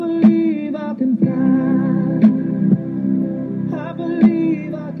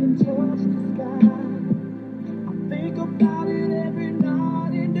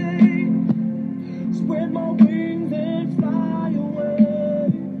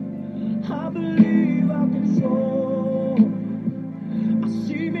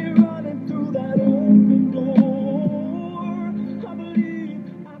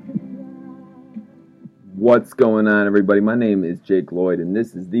What's going on, everybody? My name is Jake Lloyd, and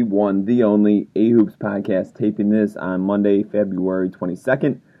this is the one, the only A-Hoops podcast, taping this on Monday, February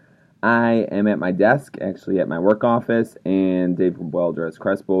 22nd. I am at my desk, actually at my work office, and Dave from Well-Dressed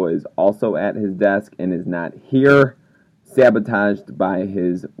Crespo is also at his desk and is not here, sabotaged by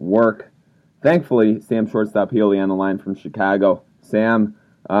his work. Thankfully, Sam Shortstop Healy on the line from Chicago. Sam,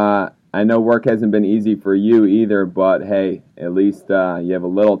 I know work hasn't been easy for you either, but hey, at least you have a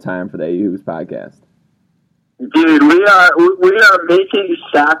little time for the A-Hoops podcast. Dude, we are making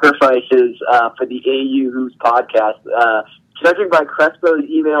sacrifices for the A-Hoops podcast. Judging by Crespo's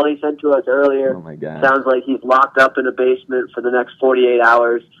email he sent to us earlier, oh my God, sounds like he's locked up in a basement for the next 48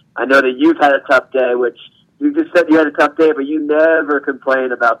 hours. I know that you've had a tough day, which you just said you had a tough day, but you never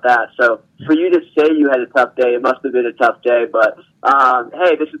complain about that. So for you to say you had a tough day, it must have been a tough day. But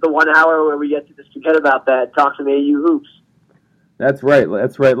hey, this is the 1 hour where we get to just forget about that, talk some AU hoops. That's right.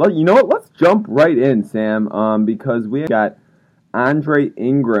 You know what? Let's jump right in, Sam, because we got Andre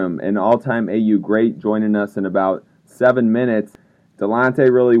Ingram, an all-time AU great, joining us in about 7 minutes.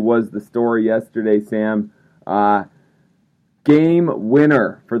 Delante really was the story yesterday, Sam. Game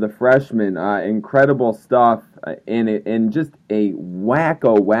winner for the freshman. Incredible stuff in it, and just a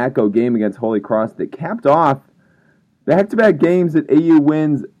wacko game against Holy Cross that capped off back-to-back games that AU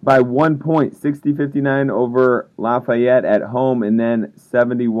wins by 1 point, 60-59 over Lafayette at home, and then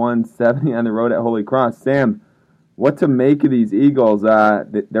 71-70 on the road at Holy Cross. Sam, what to make of these Eagles?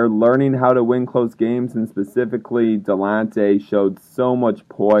 They're learning how to win close games, and specifically Delante showed so much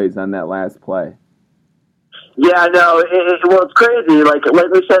poise on that last play. Yeah, no, it's crazy. Like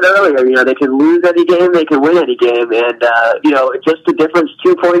we said earlier, they can lose any game, they can win any game, and it's just the difference.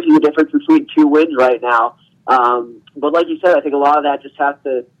 2 points is the difference between two wins right now. But like you said, I think a lot of that just has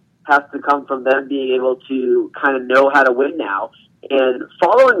to come from them being able to kind of know how to win now. And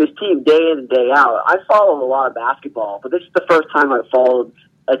following this team day in and day out, I follow a lot of basketball, but this is the first time I've followed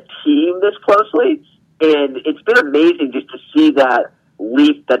a team this closely, and it's been amazing just to see that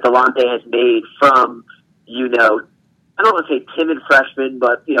leap that Delante has made from, I don't want to say timid freshman,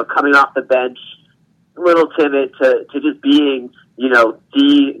 but, coming off the bench, a little timid to just being,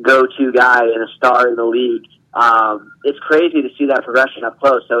 the go-to guy and a star in the league. It's crazy to see that progression up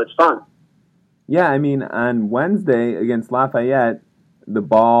close, so it's fun. Yeah, I mean, on Wednesday against Lafayette, the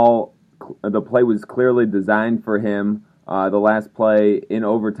play was clearly designed for him. The last play in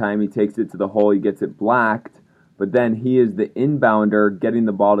overtime, he takes it to the hole, he gets it blocked, but then he is the inbounder getting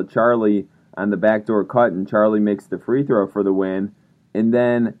the ball to Charlie on the backdoor cut, and Charlie makes the free throw for the win. And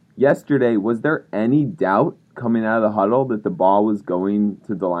then yesterday, was there any doubt coming out of the huddle that the ball was going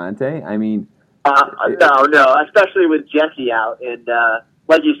to Delante? I mean, no, especially with Jesse out, and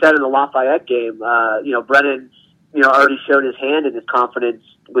like you said in the Lafayette game, Brennan, already showed his hand and his confidence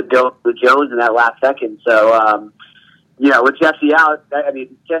with Jones in that last second. So, with Jesse out, I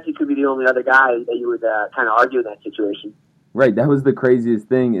mean, Jesse could be the only other guy that you would kind of argue in that situation. Right, that was the craziest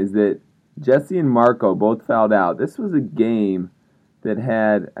thing, is that Jesse and Marco both fouled out. This was a game that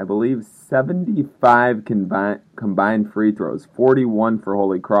had, I believe, 75 combined free throws, 41 for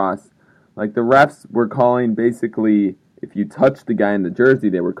Holy Cross. Like, the refs were calling, basically, if you touched the guy in the jersey,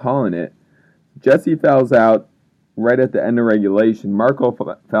 they were calling it. Jesse fouls out right at the end of regulation. Marco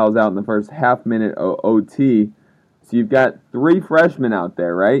fouls out in the first half-minute OT. So you've got three freshmen out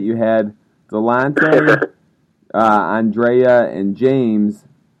there, right? You had Delante, Andrea, and James,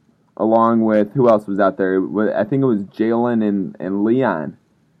 along with, who else was out there? I think it was Jalen and Leon.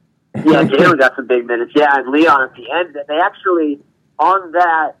 Yeah, Jalen got some big minutes. Yeah, and Leon at the end. They actually, on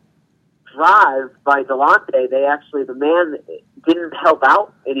that drive by Delante, the man didn't help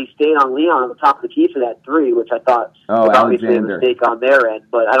out, and he stayed on Leon on the top of the key for that three, which I thought was obviously a mistake on their end.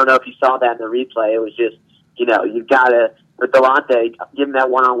 But I don't know if you saw that in the replay. It was just, you've got to, with Delante, give him that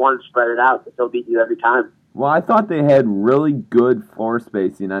one-on-one, spread it out, because he'll beat you every time. Well, I thought they had really good floor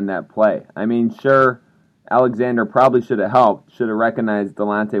spacing on that play. I mean, sure, Alexander probably should have helped, should have recognized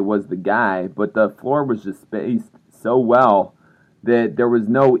Delante was the guy, but the floor was just spaced so well that there was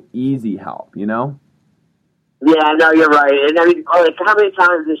no easy help, Yeah, no, you're right. And I mean, like, how many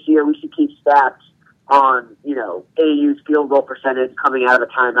times this year we should keep stats on, AU's field goal percentage coming out of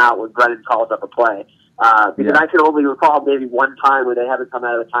a timeout when Brennan calls up a play? Because I can only recall maybe one time where they haven't come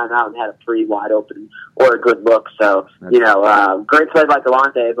out of a timeout and had a pretty wide open or a good look. So, great play by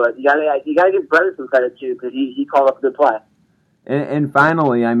Delante, but you gotta give Brennan some credit too, because he called up a good play. And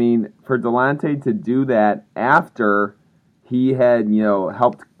finally, I mean, for Delante to do that after he had,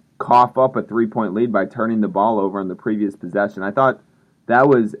 helped cough up a 3-point lead by turning the ball over on the previous possession, I thought that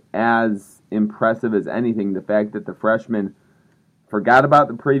was as impressive as anything. The fact that the freshman forgot about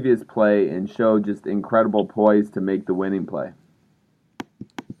the previous play and showed just incredible poise to make the winning play.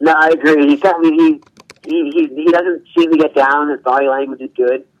 No, I agree. He doesn't seem to get down. His body language is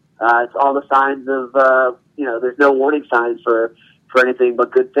good. It's all the signs of there's no warning signs for anything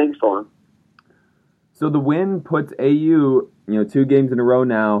but good things for him. So the win puts AU 2 games in a row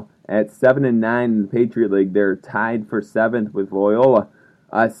now at 7-9 in the Patriot League. They're tied for 7th with Loyola.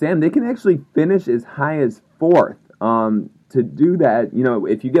 Sam, they can actually finish as high as 4th. To do that,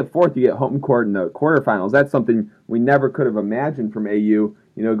 if you get 4th, you get home court in the quarterfinals. That's something we never could have imagined from AU,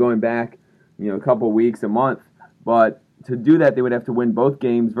 going back, a couple weeks, a month. But to do that, they would have to win both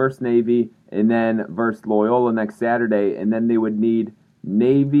games versus Navy and then versus Loyola next Saturday. And then they would need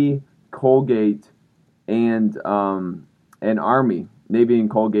Navy, Colgate, and Army. Navy and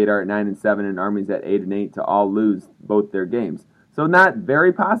Colgate are at 9-7, and Army's at 8-8 to all lose both their games. So not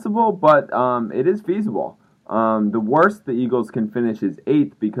very possible, but it is feasible. The worst the Eagles can finish is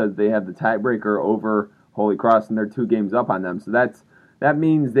 8th because they have the tiebreaker over Holy Cross, and they're 2 games up on them. So that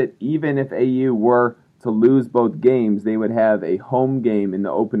means that even if AU were to lose both games, they would have a home game in the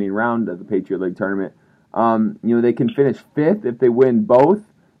opening round of the Patriot League tournament. They can finish 5th if they win both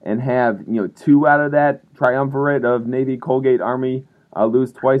and have 2 out of that triumvirate of Navy, Colgate, Army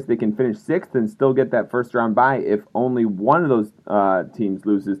lose twice. They can finish 6th and still get that first round bye if only one of those teams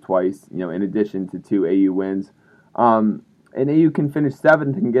loses twice, in addition to 2 AU wins. And AU can finish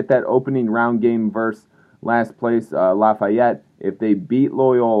 7th and get that opening round game versus last place Lafayette if they beat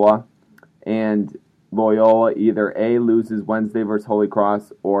Loyola, and Loyola either A, loses Wednesday versus Holy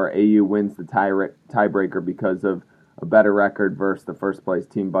Cross, or AU wins the tiebreaker because of a better record versus the first place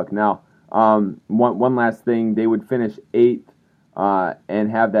team Bucknell. One last thing, they would finish 8th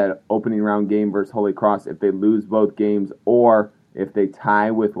and have that opening round game versus Holy Cross if they lose both games, or if they tie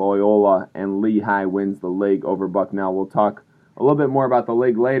with Loyola and Lehigh wins the league over Bucknell. We'll talk a little bit more about the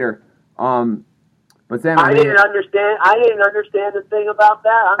league later. But Sam, I didn't understand the thing about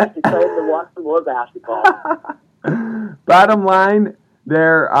that. I'm just excited to watch some more basketball. Bottom line,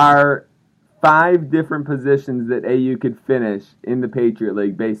 there are 5 different positions that AU could finish in the Patriot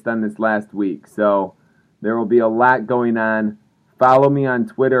League based on this last week. So there will be a lot going on. Follow me on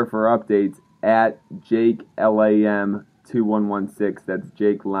Twitter for updates at JakeLAM2116. That's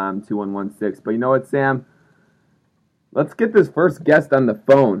Jake Lam 2116. But you know what, Sam? Let's get this first guest on the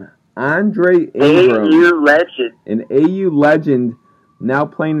phone. Andre Ingram, AU legend. an AU legend, now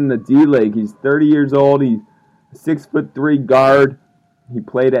playing in the D-League. He's 30 years old. He's a 6'3" guard. He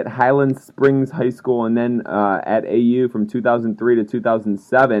played at Highland Springs High School and then at AU from 2003 to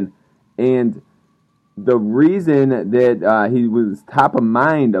 2007. And the reason that he was top of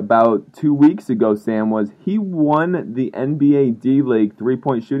mind about 2 weeks ago, Sam, was he won the NBA D-League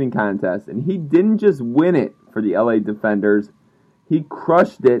three-point shooting contest. And he didn't just win it for the LA Defenders. He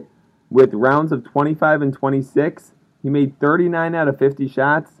crushed it with rounds of 25 and 26. He made 39 out of 50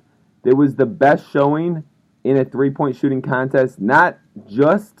 shots. It was the best showing in a three-point shooting contest, not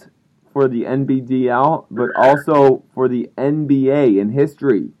just for the NBDL, but also for the NBA in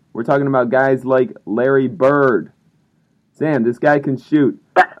history. We're talking about guys like Larry Bird. Sam, this guy can shoot.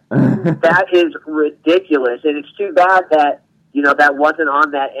 That is ridiculous, and it's too bad that that wasn't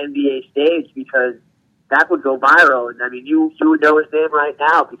on that NBA stage, because that would go viral. And I mean, you would know his name right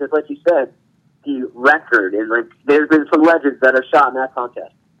now because, like you said, the record, and there's been some legends that have shot in that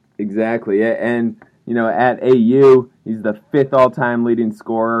contest. Exactly, and at AU, he's the 5th all-time leading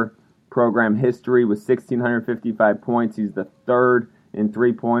scorer program history with 1,655 points. He's the 3rd in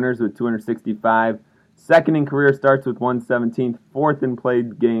three-pointers with 265. 2nd in career starts with 117. 4th in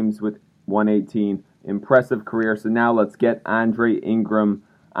played games with 118. Impressive career. So now let's get Andre Ingram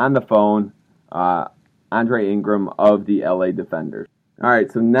on the phone. Andre Ingram of the LA Defenders. All right,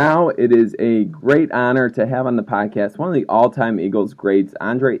 so now it is a great honor to have on the podcast one of the all-time Eagles greats,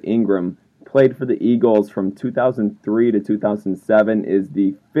 Andre Ingram. Played for the Eagles from 2003 to 2007, is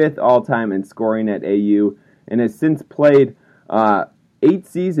the 5th all-time in scoring at AU, and has since played 8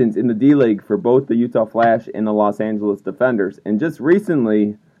 seasons in the D-League for both the Utah Flash and the Los Angeles Defenders. And just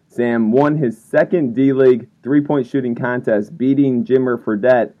recently, Sam won his 2nd D-League three-point shooting contest, beating Jimmer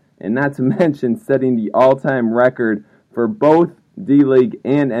Fredette, and not to mention setting the all-time record for both D-League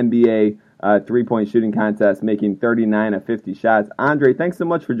and NBA three-point shooting contests, making 39 of 50 shots. Andre, thanks so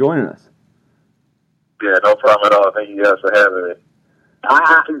much for joining us. Yeah, no problem at all. Thank you guys for having me.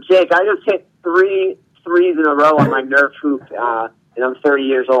 Jake, I just hit 3 threes in a row on my Nerf hoop, and I'm 30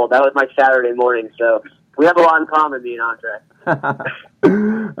 years old. That was my Saturday morning, so we have a lot in common, me and Andre. All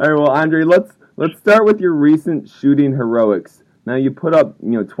right, well, Andre, let's start with your recent shooting heroics. Now you put up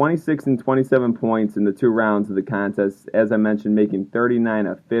 26 and 27 points in the 2 rounds of the contest, as I mentioned, making 39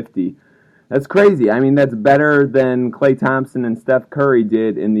 of 50. That's crazy. I mean, that's better than Klay Thompson and Steph Curry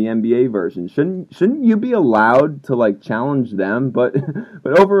did in the NBA version. Shouldn't you be allowed to challenge them? But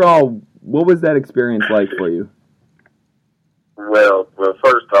overall, what was that experience like for you? Well,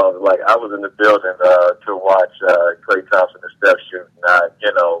 first off, I was in the building to watch Klay Thompson and Steph shoot.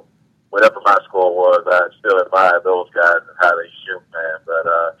 And whatever my score was, I still admire those guys and how they shoot, man. But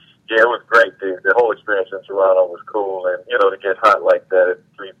yeah, it was great. The whole experience in Toronto was cool, and to get hot like that at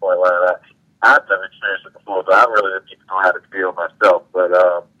the 3-point line, I've never experienced it before, so I really didn't even know how to feel myself. But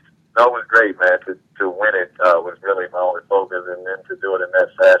no, it was great, man. To win it was really my only focus, and then to do it in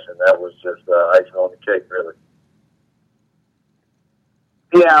that fashion, that was just icing on the cake, really.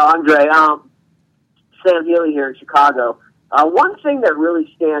 Yeah, Andre, Sam Healy here in Chicago. One thing that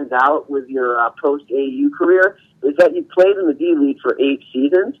really stands out with your post-AU career is that you played in the D-League for 8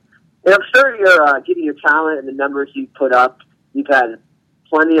 seasons. And I'm sure you're given your talent and the numbers you've put up, you've had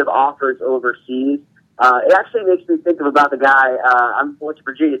plenty of offers overseas. It actually makes me think about the guy, I went to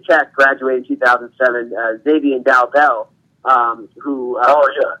Virginia Tech, graduated in 2007, Xavier Dalbell, who...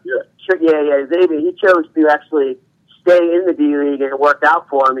 Xavier, he chose to actually stay in the D-League, and it worked out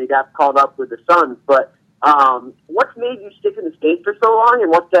for him. He got called up with the Suns. But what's made you stick in the States for so long,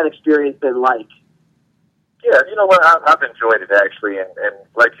 and what's that experience been like? Yeah, you know what? I've enjoyed it, actually. And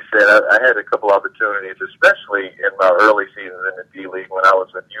like you said, I had a couple opportunities, especially in my early seasons in the D-League when I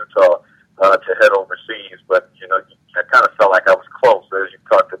was in Utah, to head overseas. But, I kind of felt like I was close, as you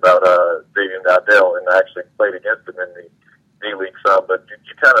talked about Xavier Dardell, and I actually played against him in the D-League some. But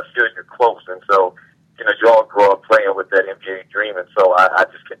you kind of feel you're close. And so, you all grow up playing with that NBA dream. And so I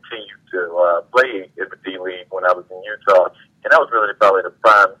just continued to play in the D-League when I was in Utah. And that was really probably the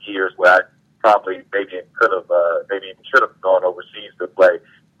prime years where I probably maybe even should have gone overseas to play.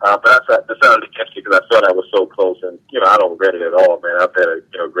 But I decided against it because I thought I was so close. And, I don't regret it at all, man. I've had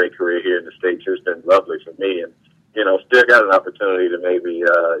a great career here in the States. It's been lovely for me. And, still got an opportunity to maybe,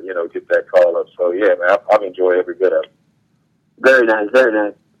 get that call up. So, yeah, man, I've enjoyed every bit of it. Very nice, very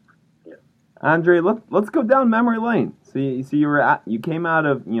nice. Andre, let's go down memory lane. So you came out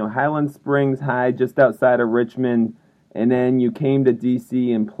of Highland Springs High, just outside of Richmond, and then you came to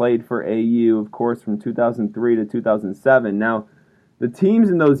DC and played for AU, of course, from 2003 to 2007. Now, the teams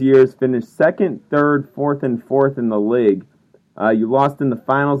in those years finished 2nd, 3rd, 4th, and 4th in the league. You lost in the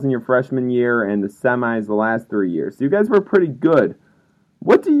finals in your freshman year and the semis the last 3 years. So you guys were pretty good.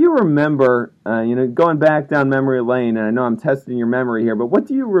 What do you remember, going back down memory lane, and I know I'm testing your memory here, but what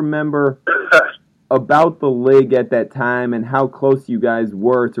do you remember about the league at that time and how close you guys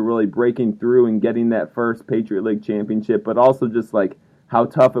were to really breaking through and getting that first Patriot League championship, but also just how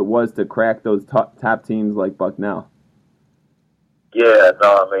tough it was to crack those top teams like Bucknell? Yeah,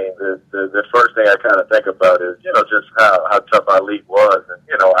 no, I mean, the first thing I kind of think about is, just how tough our league was.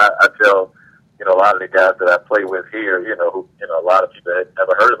 And, I tell, a lot of the guys that I play with here, who, a lot of people had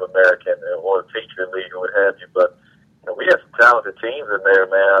never heard of American or Patriot League or what have you, but, we had some talented teams in there,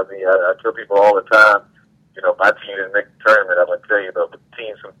 man. I mean, I tell people all the time, my team didn't make the tournament. I'm going to tell you, the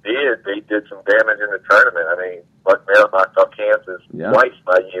teams who did, they did some damage in the tournament. I mean, Bucknell knocked off Kansas twice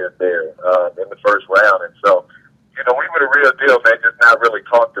my year there in the first round. And so, we were the real deal, man, just not really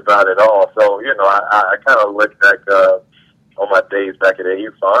talked about at all. So, I kind of look back on my days back at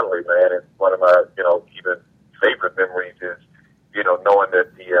AU fondly, man. And one of my, even favorite memories is, knowing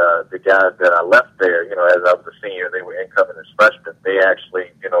that the guys that I left there, as I was a senior, they were incoming as freshmen. They actually,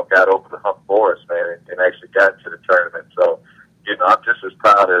 got over the hump for us, man, and actually got to the tournament. So, I'm just as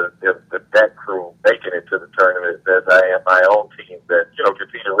proud of that crew making it to the tournament as I am my own team that,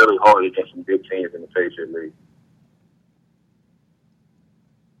 competed really hard against some good teams in the Patriot League.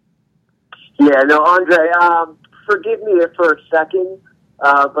 Yeah, no, Andre, forgive me for a second,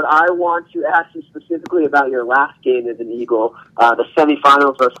 but I want to ask you specifically about your last game as an Eagle, the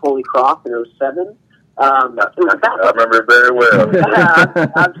semifinals versus Holy Cross in 2007. I remember it very well.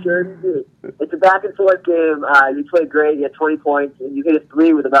 I'm sure you do. It's a back-and-forth game. You played great. You had 20 points, and you hit a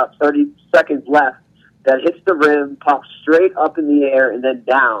 3 with about 30 seconds left that hits the rim, pops straight up in the air, and then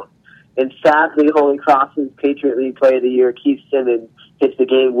down. And sadly, Holy Cross's Patriot League Player of the Year, Keith Simmons, hits the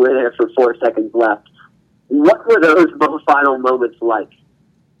game winner for 4 seconds left. What were those final moments like?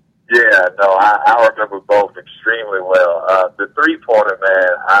 Yeah, no, I remember both extremely well. The three-pointer,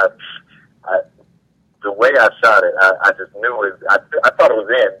 man, the way I shot it, I just knew it. I thought it was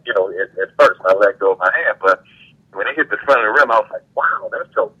in, at first. I let go of my hand, but when it hit the front of the rim, I was like, wow, that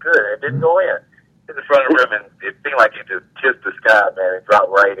was so good. It didn't go in. Hit the front of the rim, and it seemed like it just kissed the sky, man. It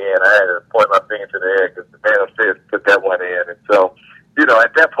dropped right in. I had to point my finger to the air because the man upstairs put that one in. And so,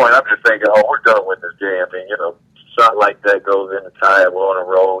 at that point, I'm just thinking, oh, we're done with this game. I mean, shot like that goes in the tie. We're on the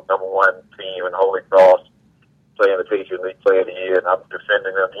road, number one team in Holy Cross, playing the Patriot League Player of the Year, and I'm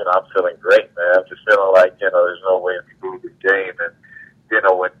defending them. I'm feeling great, man. I'm just feeling like, there's no way we lose this game. And,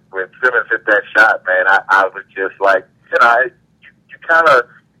 when Simmons hit that shot, man, I was just like, you just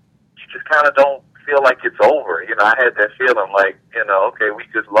kind of don't feel like it's over. I had that feeling like, okay, we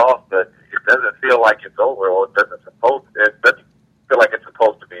just lost, but it doesn't feel like it's over, or it doesn't feel like it's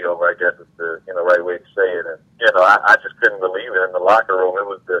supposed to be over, I guess is the, right way to say it. And, I just couldn't believe it in the locker room. It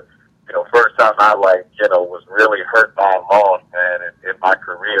was the, first time I was really hurt by a loss, man, in my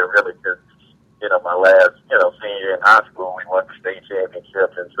career, really, because, my last, senior year in high school, we won the state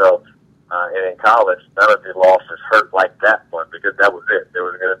championship. And so, and in college, none of the losses hurt like that one, because that was it. There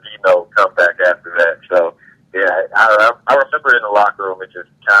was going to be no comeback after that. So, yeah, I remember in the locker room, it just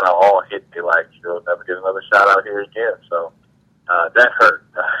kind of all hit me like, you'll never get another shot out here again. So, that hurt.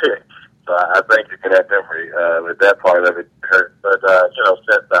 So I thank you for that memory. With that part of it hurt. But,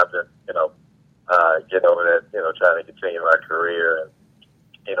 since I've been, getting over that, trying to continue my career and,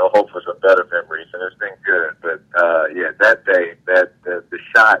 hope for some better memories, and it's been good. But, that day, the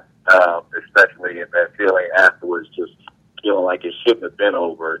shot, especially, and that feeling afterwards, just feeling like it shouldn't have been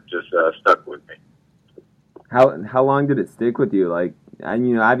over, just stuck with me. How long did it stick with you? Like,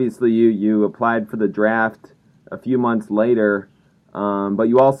 obviously you applied for the draft a few months later, but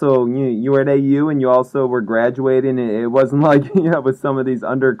you also you were at AU and you also were graduating. It wasn't like with some of these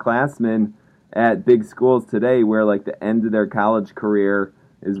underclassmen at big schools today, where like the end of their college career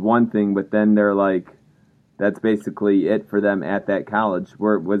is one thing, but then they're like, that's basically it for them at that college.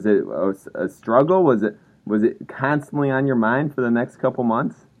 Was it a struggle? Was it constantly on your mind for the next couple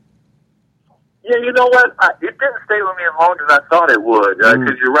months? Yeah, you know what? It didn't stay with me as long as I thought it would.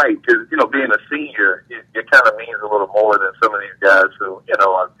 Because you're right. Because being a senior, it kind of means a little more than some of these guys who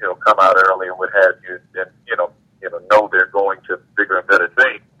come out early and what have you, and know they're going to bigger and better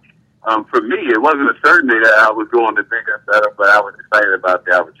things. For me, it wasn't a certainty that I was going to bigger and better, but I was excited about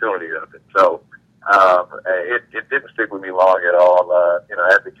the opportunity of it. So it didn't stick with me long at all.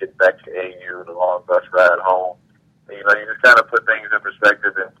 After getting back to AU, the long bus ride home, you just kind of put things in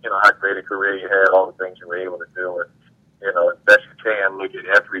perspective, and how great a career you had, all the things you were able to do, and as best you can, look at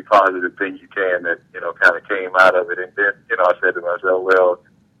every positive thing you can that kind of came out of it. And then I said to myself, well,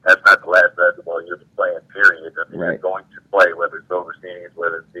 that's not the last basketball you'll be playing, period. I mean, right. You're going to play, whether it's overseas,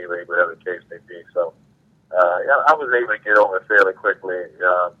 whether it's D-League, whatever the case may be. So I was able to get over it fairly quickly,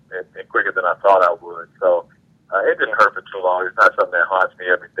 and quicker than I thought I would. So it didn't hurt for too long. It's not something that haunts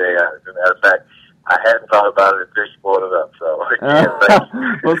me every day. As a matter of fact, I hadn't thought about it until you brought it up. So,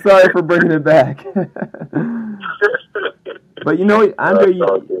 again, well, sorry for bringing it back. But Andre,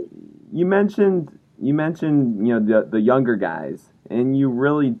 you mentioned the younger guys, and you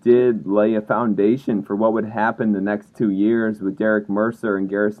really did lay a foundation for what would happen the next 2 years with Derek Mercer and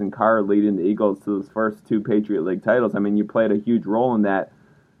Garrison Carr leading the Eagles to those first two Patriot League titles. I mean, you played a huge role in that.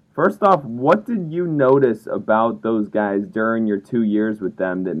 First off, what did you notice about those guys during your 2 years with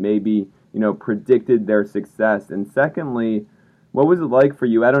them that maybe predicted their success? And secondly, what was it like for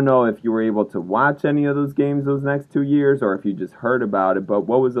you? I don't know if you were able to watch any of those games those next 2 years, or if you just heard about it, but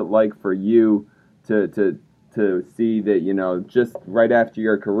what was it like for you to see that, just right after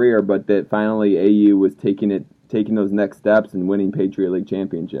your career, but that finally AU was taking those next steps and winning Patriot League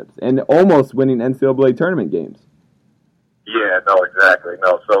championships and almost winning NCAA tournament games? Yeah, no, exactly.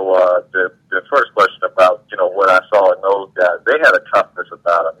 No, so the first question about, what I saw in those guys, they had a toughness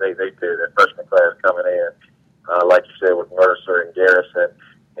about them. They did. That freshman class coming in, like you said, with Mercer and Garrison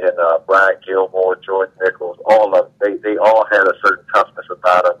and Brian Gilmore, Jordan Nichols, all of them, they all had a certain toughness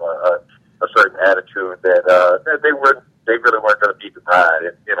about them, a certain attitude that they really weren't going to beat the Pride.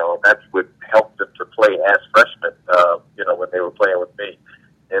 And, that's what helped them to play as freshmen, when they were playing with me.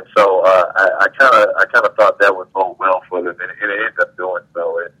 And so I kind of thought that would go well for them, and it ended up doing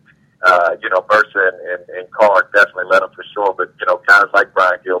so. And Mercer and Carr definitely led them for sure. But guys like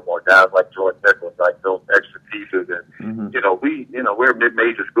Brian Gilmore, guys like Jordan Nichols, like those extra pieces, and we're a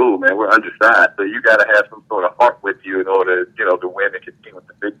mid-major school, man. We're undersized, so you got to have some sort of heart with you in order, to win and compete with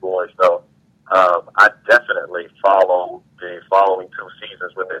the big boys. So I definitely followed the following 2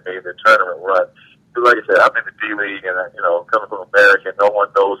 seasons when they made their tournament run. Because like I said, I'm in the D-League, and, coming from America, no one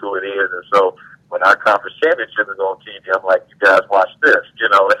knows who it is. And so when our conference championship is on TV, I'm like, you guys watch this,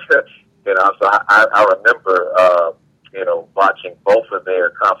 So I remember, watching both of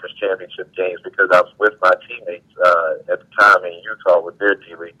their conference championship games because I was with my teammates at the time in Utah with their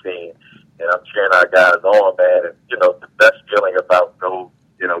D-League team. and I'm cheering our guys on, man. And, you know, the best feeling about those,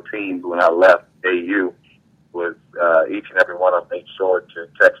 you know, teams when I left AU was each and every one of them made sure to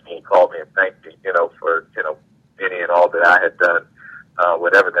text me and call me and thank me, you know, for, you know, any and all that I had done,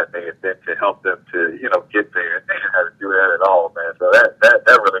 whatever that may have been to help them to, you know, get there. And they didn't have to do that at all, man. So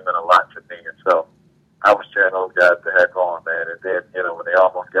that really meant a lot to me. And so I was cheering those guys the heck on, man. And then, you know, when they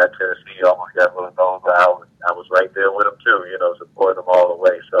almost got Tennessee, almost got Villanova, I was right there with them too, you know, supporting them all the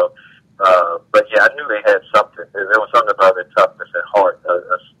way. So, but yeah, I knew they had something. There was something about their toughness at heart,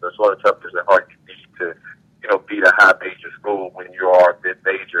 the sort of toughness at heart you need to, you know, beat a high major school when you are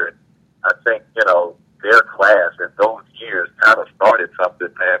mid-major. And I think, you know, their class in those years kind of started something,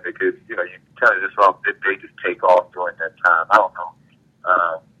 man, because, you know, you kind of just saw mid-majors take off during that time. I don't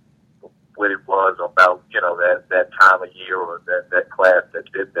know what it was about, you know, that time of year or that class that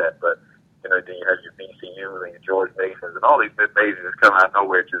did that. But, you know, then you have your VCUs and your George Masons and all these mid-majors just come out of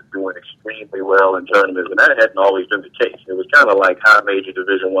nowhere just doing extremely well in tournaments. And that hadn't always been the case. It was kind of like high major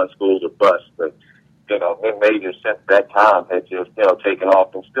Division I schools are bust. But, you know, mid-majors since that time had just, you know, taken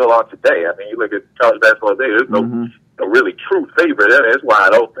off and still are today. I mean, you look at college basketball today, there's no really true favorite. It's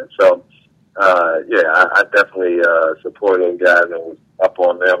wide open. So, yeah, I definitely support those guys and was up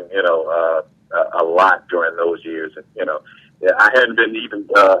on them, you know, a lot during those years. And, you know, yeah, I hadn't been,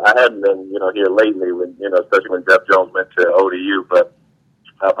 you know, here lately when, you know, especially when Jeff Jones went to ODU, but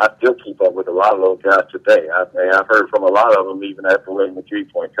I still keep up with a lot of those guys today. I've heard from a lot of them even after winning the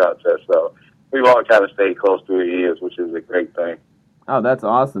 3-point contest. So we've all kind of stayed close through the years, which is a great thing. Oh, that's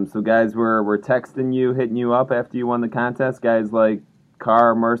awesome. So guys were texting you, hitting you up after you won the contest, guys like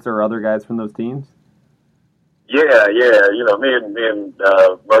Carr, Mercer, or other guys from those teams? Yeah. You know, me and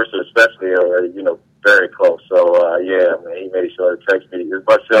Mercer especially are, you know, very close. So, yeah, man, he made sure to text me as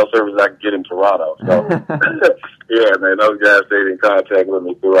much cell service as I could get in Toronto. So, yeah, man, those guys stayed in contact with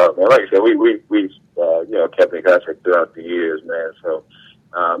me throughout, man. Like I said, we you know, kept in contact throughout the years, man. So,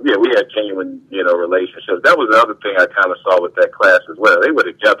 yeah, we had genuine, you know, relationships. That was the other thing I kind of saw with that class as well. They were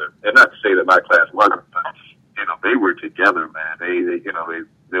together. And not to say that my class wasn't, but, you know, they were together, man. They you know,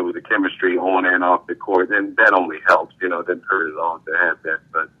 there was a chemistry on and off the court, and that only helps, you know, didn't hurt at all to have that.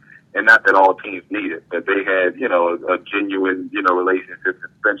 But, and not that all teams need it, but they had, you know, a genuine, you know, relationship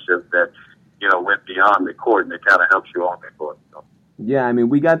and friendship that, you know, went beyond the court, and it kind of helps you on the court. So. Yeah, I mean,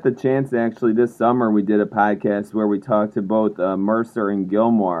 we got the chance actually this summer. We did a podcast where we talked to both Mercer and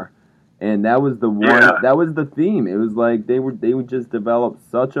Gilmore, and that was the one. Yeah. That was the theme. It was like they would just develop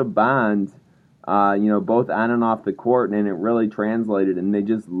such a bond, you know, both on and off the court, and it really translated. And they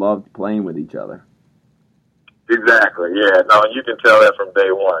just loved playing with each other. Exactly. Yeah. No, you can tell that from day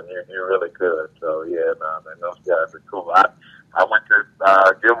one. You really could. So yeah, no, man, those guys are cool. I went to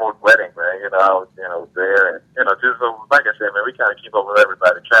Gilmore's wedding, man. You know, I was, you know, there, and you know, just like I said, man, we kind of keep up with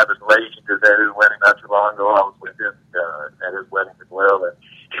everybody. Travis Lake, he just had his wedding not too long ago. I was with him at his wedding as well, and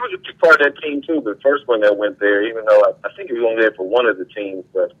he was a big part of that team too. The first one that went there, even though I think he was only there for one of the teams,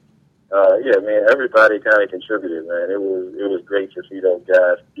 but yeah, man, everybody kind of contributed, man. It was great to see those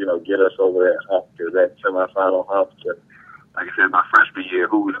guys, you know, get us over that hump, because that semifinal hump. Like I said, my freshman year,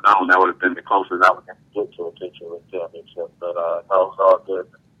 who would have known that would have been the closest I was going to get to a picture with championship. But no, it was all good.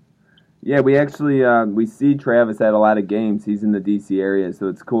 Yeah, we actually we see Travis at a lot of games. He's in the D.C. area, so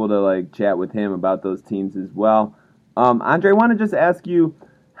it's cool to like chat with him about those teams as well. Andre, I want to just ask you,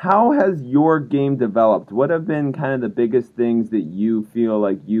 how has your game developed? What have been kind of the biggest things that you feel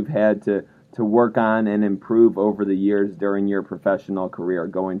like you've had to work on and improve over the years during your professional career,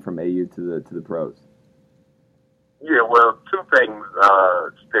 going from AU to the pros? Yeah, well, two things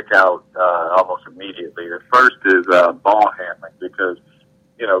stick out almost immediately. The first is ball handling, because,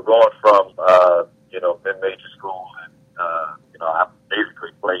 you know, going from, you know, mid-major school, and, you know,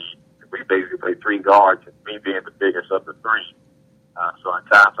 we basically played three guards, and me being the biggest of the three. So at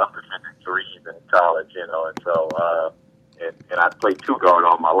times I'm defending threes in college, you know, and so, and I played two guard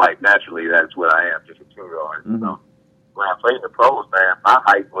all my life. Naturally, that's what I am, just a two guard. Mm-hmm. So when I played in the pros, man, my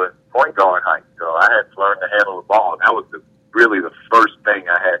height was point guard height. So I had to learn to handle the ball. That was really the first thing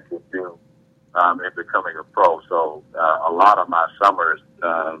I had to do in becoming a pro. So a lot of my summers,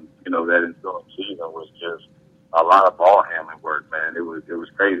 you know, that ensuing season was just a lot of ball handling work, man. It was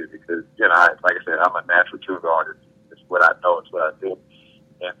crazy because, you know, like I said, I'm a natural two guard. It's what I know. It's what I do.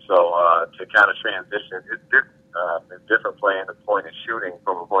 And so to kind of transition, it's different. It's different playing the point and shooting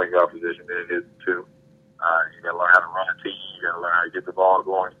from a point guard position than it is to. You got to learn how to run a team. You got to learn how to get the ball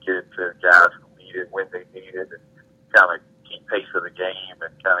going, get it to guys who need it when they need it, and kind of keep pace of the game and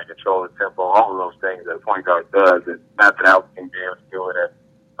kind of control the tempo. All of those things that a point guard does, and not that I can be able to do it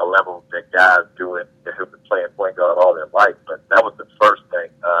at a level that guys do it that have been playing point guard all their life. But that was the first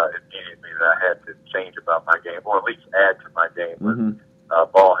thing immediately that I had to change about my game, or at least add to my game was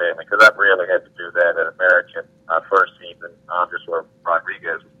ball handling, because I really had to do that at American first season, just where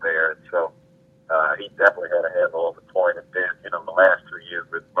Rodriguez was there. And so he definitely had a handle on the point. And then, the last 2 years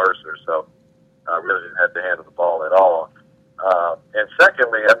with Mercer, so I really didn't have to handle the ball at all. And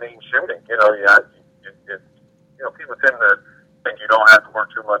secondly, shooting. People tend to think you don't have to work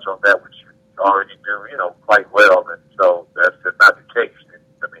too much on that, which you already do, quite well. And so that's just not the case.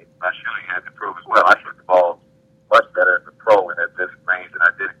 My shooting had to improve as well. I shoot the ball much better as a pro and at this range than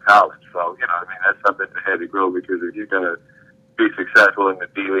I did in college. So, that's something that had to grow, because if you're going to be successful in the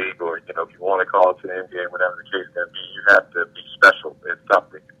D League, or, if you want to call it to the NBA, whatever the case may be, you have to be special in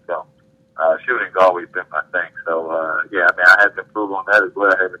something. So, shooting's always been my thing. So, I had to improve on that as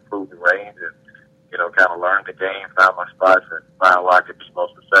well. I had to improve the range and, kind of learn the game, find my spots, and find where I could be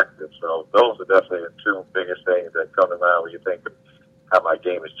most effective. So those are definitely the two biggest things that come to mind when you think of how my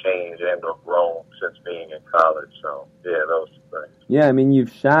game has changed and grown since being in college. So, those things. Yeah,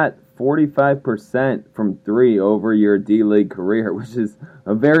 you've shot 45% from three over your D-League career, which is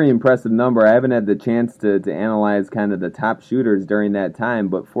a very impressive number. I haven't had the chance to analyze kind of the top shooters during that time,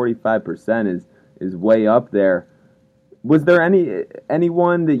 but 45% is way up there. Was there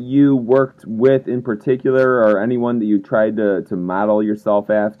anyone that you worked with in particular, or anyone that you tried to model yourself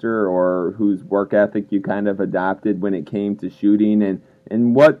after, or whose work ethic you kind of adopted when it came to shooting?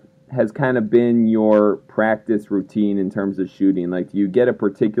 And what has kind of been your practice routine in terms of shooting? Like, do you get a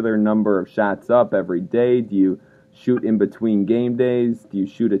particular number of shots up every day? Do you shoot in between game days? Do you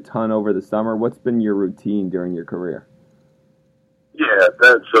shoot a ton over the summer? What's been your routine during your career? Yeah,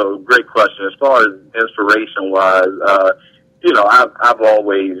 that's a great question. As far as inspiration-wise, I've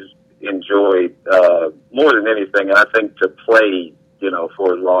always enjoyed, more than anything, and I think to play,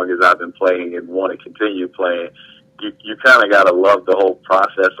 for as long as I've been playing and want to continue playing, you kind of got to love the whole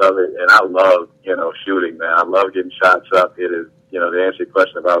process of it. And I love, shooting, man. I love getting shots up. It is, to answer your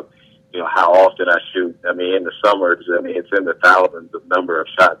question about, how often I shoot. In the summers, it's in the thousands of number of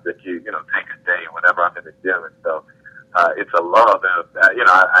shots that you, take a day whenever I'm in the gym. And so, it's a love, and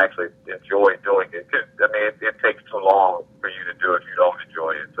I actually enjoy doing it. It takes too long for you to do if you don't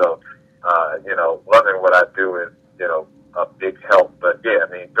enjoy it. So, loving what I do is, a big help. But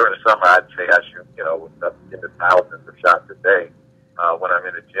during the summer, I'd say I shoot, up in the thousands of shots a day when I'm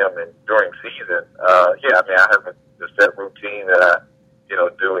in the gym. And during season, I have a set routine that I,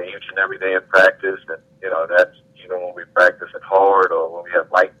 do each and every day in practice, and that's even when we practice it hard or when we have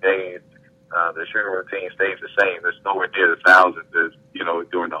light days. The shooting routine stays the same. It's nowhere near the thousands as,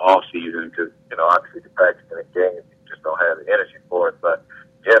 during the off season, because, obviously the practice in a game, you just don't have the energy for it. But,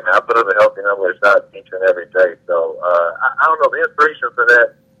 I put up a healthy number of shots each and every day. So, I don't know, the inspiration for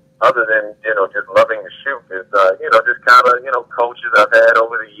that, other than, just loving to shoot, is, just kind of, coaches I've had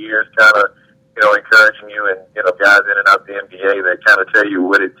over the years kind of, encouraging you, and, guys in and out the NBA that kind of tell you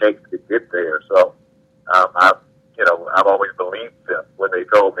what it takes to get there. So, I've always believed them when they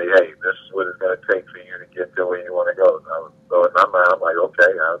told me, hey, this is what it's going to take for you to get to where you want to go. So in my mind, I'm like,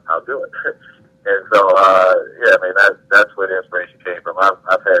 okay, I'll do it. And so, that's where the inspiration came from.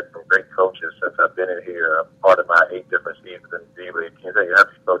 I've had some great coaches since I've been in here. Part of my 8 different seasons in the D-League. Can't tell you how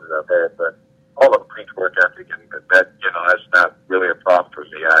many coaches I've had, but all of them preach work ethic, and that, that's not really a problem for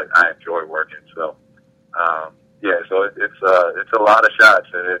me. I enjoy working. So, so it's a lot of shots,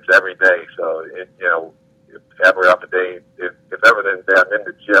 and it's every day. So, if ever I'm the day I'm in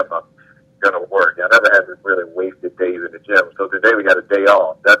the gym, I'm going to work. I never had really wasted days in the gym. So today we got a day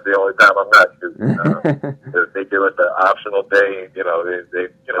off. That's the only time I'm not shooting. They give us an optional day. They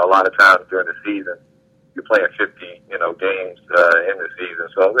a lot of times during the season, you're playing 50, games in the season.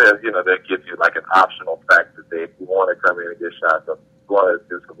 So, they give you like an optional practice day. If you want to come in and get shots up, if you want to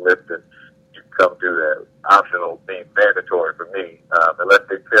do some lifting, you can come do that. Optional being mandatory for me. Unless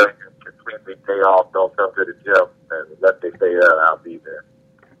they tell you completely day off, don't come to the gym. And unless they say that, I'll be there.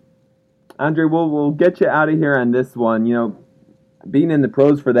 Andre, we'll get you out of here on this one. Being in the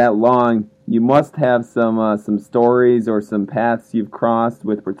pros for that long, you must have some stories or some paths you've crossed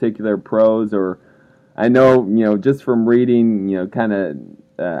with particular pros. Or I know, just from reading,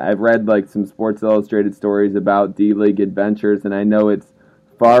 I've read like some Sports Illustrated stories about D-League adventures, and I know it's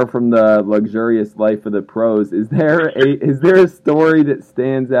far from the luxurious life of the pros. Is there a story that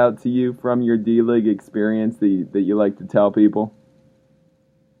stands out to you from your D-League experience that you like to tell people?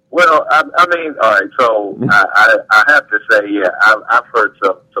 Well, all right, so I have to say, I've heard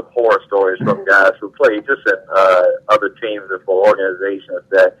some horror stories from guys who play just in other teams and for organizations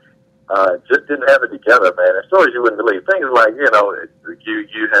that just didn't have it together, man. And stories you wouldn't believe. Things like, you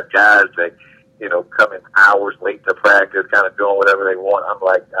have guys that, come in hours late to practice, kind of doing whatever they want. I'm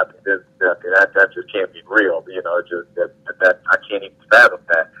like, I think that just can't be real. It's just that I can't even fathom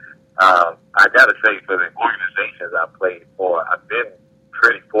that. I got to say, for the organizations I played for, I've been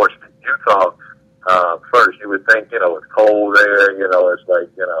pretty fortunate. Utah, first, you would think, it's cold there. It's like,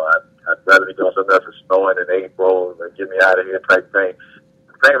 I'd rather be doing something else that's snowing in April and get me out of here type thing.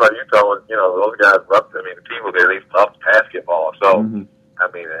 The thing about Utah was, those guys loved, the people there, they loved basketball. So,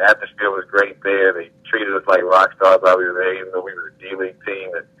 the atmosphere was great there. They treated us like rock stars while we were there, even though we were a D-League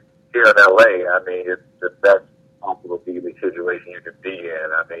team. And here in L.A., it's the best possible D-League situation you can be in.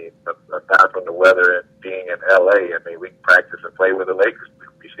 Aside from the weather and being in L.A., we practice and play with the Lakers.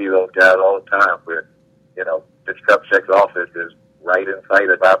 We see those guys all the time. Mitch Kupchak's office is right in sight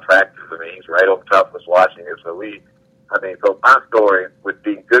of our practice. He's right over top of us watching it. So so my story would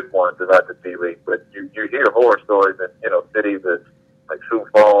be good ones about the D-League, but you hear horror stories in, cities that, like Sioux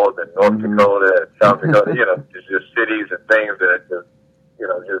Falls and North Dakota and South Dakota, just cities and things that are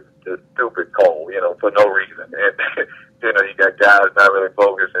just stupid cold, for no reason. And, you got guys not really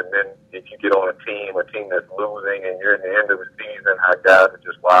focused, and then if you get on a team that's losing, and you're in the end of the season, how guys are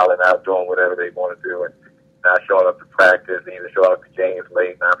just wilding out, doing whatever they want to do, and not showing up to practice, either showing up to games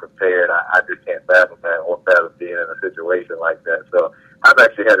late, not prepared. I just can't fathom that or fathom being in a situation like that. So I've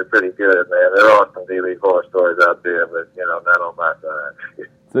actually had it pretty good, man. There are some D-League horror stories out there, but, not on my side.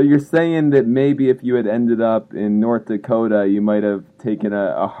 So you're saying that maybe if you had ended up in North Dakota, you might have taken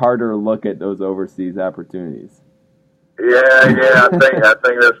a harder look at those overseas opportunities. Yeah, I think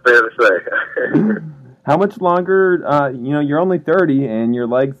that's fair to say. How much longer, you're only 30 and your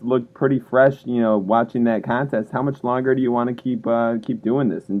legs look pretty fresh, watching that contest. How much longer do you want to keep doing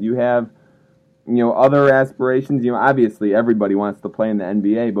this? And do you have, other aspirations? Obviously everybody wants to play in the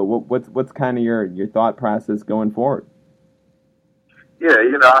NBA, but what's kind of your thought process going forward? Yeah,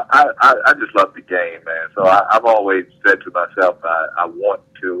 I just love the game, man. So I've always said to myself, I want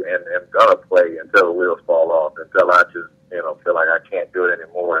to and am gonna play until the wheels fall off, until I just, feel like I can't do it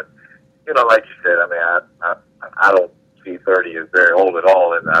anymore. And, like you said, I don't see 30 as very old at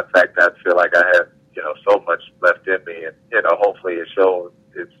all. And in fact, I feel like I have, so much left in me. And, hopefully it's shown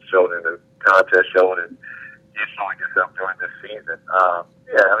in the contest, shown in you showing yourself during this season.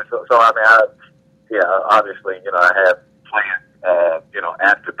 Obviously, I have plans,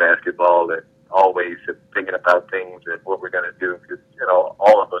 after basketball and always thinking about things and what we're going to do because,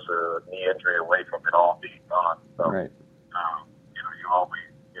 all of us are a knee injury away from it all being gone. So, right. You always,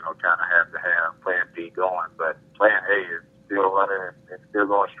 kind of have to have plan B going, but plan A is still running and still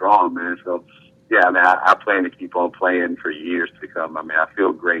going strong, man. So, I plan to keep on playing for years to come. I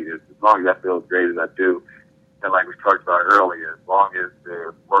feel great. As long as I feel as great as I do, and like we talked about earlier, as long as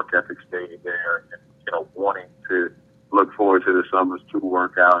the work ethic stays there and, wanting to look forward to the summers to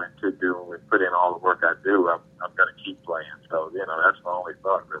work out and to do and put in all the work I do, I'm going to keep playing. So, that's my only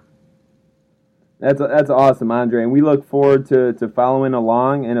thought, really. That's awesome, Andre, and we look forward to following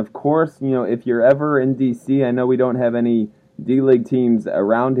along. And of course, if you're ever in DC, I know we don't have any D-League teams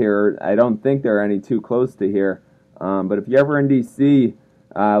around here. I don't think there are any too close to here. But if you're ever in DC,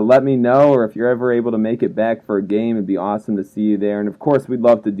 let me know, or if you're ever able to make it back for a game, it'd be awesome to see you there. And of course, we'd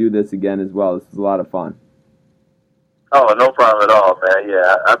love to do this again as well. This was a lot of fun. Oh, no problem at all, man.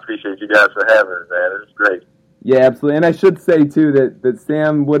 Yeah, I appreciate you guys for having us, man. It was great. Yeah, absolutely. And I should say, too, that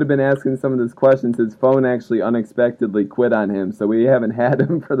Sam would have been asking some of those questions. His phone actually unexpectedly quit on him, so we haven't had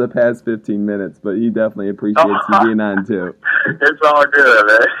him for the past 15 minutes, but he definitely appreciates you being on, too. It's all good,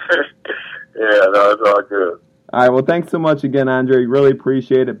 man. It's all good. All right, well, thanks so much again, Andre. Really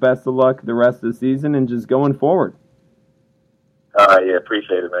appreciate it. Best of luck the rest of the season and just going forward. All right,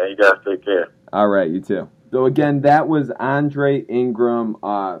 appreciate it, man. You guys take care. All right, you too. So again, that was Andre Ingram.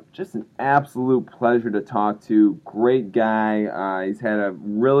 Just an absolute pleasure to talk to. Great guy. He's had a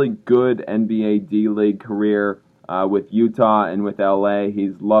really good NBA D-League career with Utah and with LA.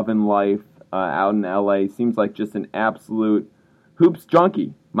 He's loving life out in LA. Seems like just an absolute hoops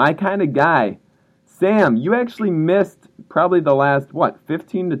junkie. My kind of guy. Sam, you actually missed probably the last,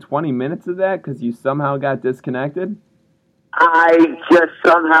 15 to 20 minutes of that because you somehow got disconnected? I just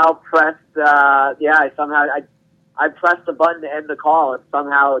somehow pressed, I pressed the button to end the call, and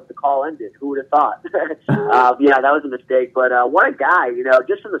somehow the call ended. Who would have thought? That was a mistake. But what a guy,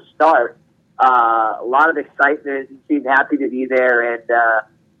 just from the start, a lot of excitement. He seemed happy to be there, and,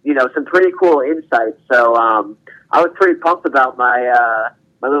 some pretty cool insights. So I was pretty pumped about my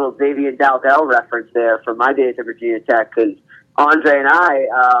little Xavier Daldell reference there from my days at Virginia Tech, because Andre and I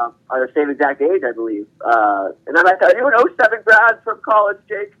are the same exact age, I believe. And then I thought, you an 07 grad from college,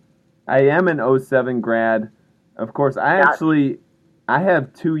 Jake? I am an '07 grad. Of course, I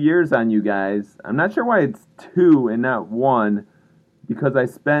have 2 years on you guys. I'm not sure why it's two and not one, because I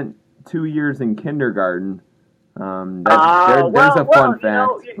spent 2 years in kindergarten. There's a fun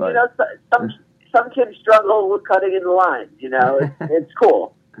fact. But some kids struggle with cutting in the lines. It's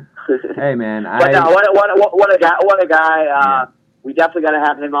cool. Hey man, But no, what a guy. We definitely got to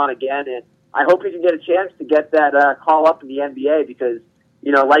have him on again, and I hope he can get a chance to get that call up in the NBA because,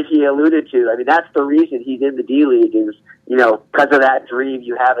 like he alluded to, I mean, that's the reason he's in the D League is, because of that dream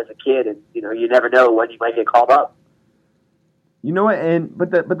you have as a kid, and you never know when you might get called up. You know what?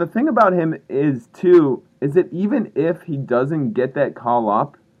 But the thing about him is that even if he doesn't get that call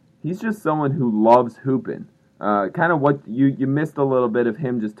up, he's just someone who loves hooping. Kind of what you missed a little bit of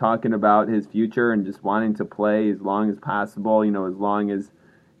him just talking about his future and just wanting to play as long as possible, as long as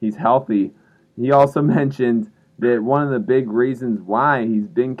he's healthy. He also mentioned that one of the big reasons why he's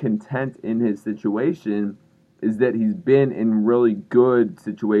been content in his situation is that he's been in really good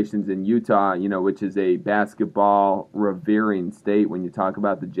situations in Utah, which is a basketball revering state when you talk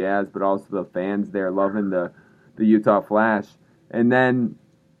about the Jazz, but also the fans there loving the Utah Flash. And then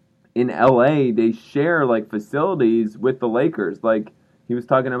in LA, they share facilities with the Lakers. He was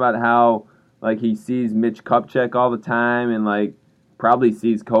talking about how he sees Mitch Kupchak all the time and probably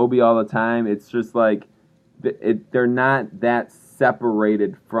sees Kobe all the time. It's just they're not that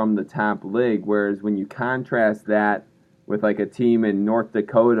separated from the top league. Whereas when you contrast that with a team in North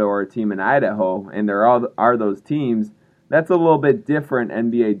Dakota or a team in Idaho, and there are those teams, that's a little bit different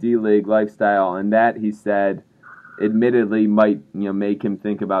NBA D League lifestyle. And that, he said, admittedly might make him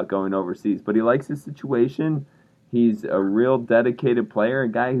think about going overseas. But he likes his situation. He's a real dedicated player, a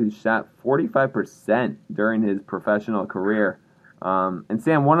guy who's shot 45% during his professional career. And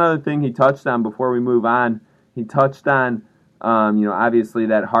Sam, one other thing he touched on before we move on, he touched on obviously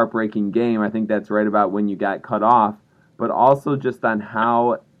that heartbreaking game. I think that's right about when you got cut off, but also just on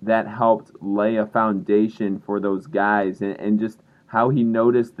how that helped lay a foundation for those guys and just how he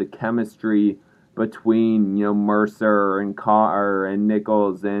noticed the chemistry between, Mercer and Carr and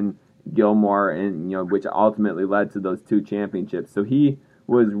Nichols and Gilmore and, which ultimately led to those 2 championships. So he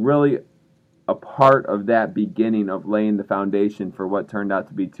was really a part of that beginning of laying the foundation for what turned out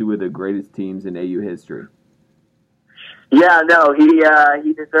to be 2 of the greatest teams in AU history. Yeah, no, he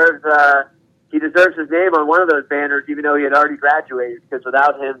deserves his name on one of those banners, even though he had already graduated. Because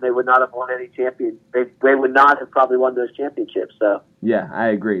without him, they would not have won any champions. They would not have probably won those championships. So yeah, I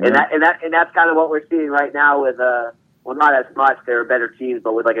agree. And that's kind of what we're seeing right now with well, not as much. There are better teams,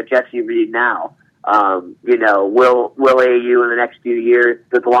 but with a Jesse Reed now. Will AU in the next few years,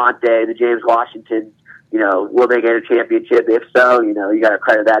 the Delante, the James Washington, will they get a championship? If so, you got to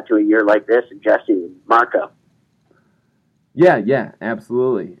credit that to a year like this and Jesse and Marco. Yeah,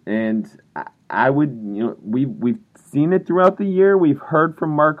 absolutely. And I would, we've seen it throughout the year. We've heard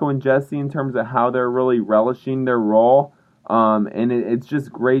from Marco and Jesse in terms of how they're really relishing their role. And it's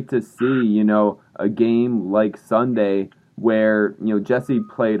just great to see, a game like Sunday where, Jesse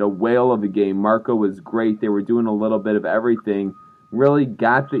played a whale of a game. Marco was great. They were doing a little bit of everything. Really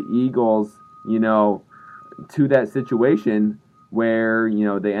got the Eagles, to that situation where,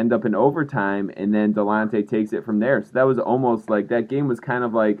 they end up in overtime, and then Delante takes it from there. So that was almost that game was kind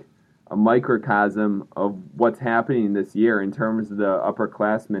of like a microcosm of what's happening this year in terms of the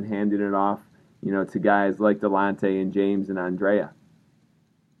upperclassmen handing it off, to guys like Delante and James and Andrea.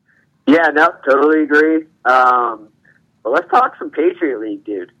 Yeah, no, totally agree. But let's talk some Patriot League,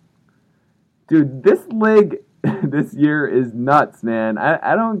 dude. Dude, this league this year is nuts, man.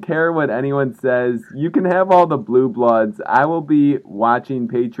 I don't care what anyone says. You can have all the blue bloods. I will be watching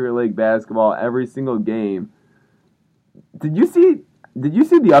Patriot League basketball every single game. Did you see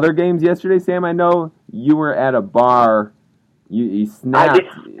the other games yesterday, Sam? I know you were at a bar. You snapped.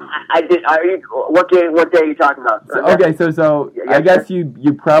 I did. What day are you talking about? So I guess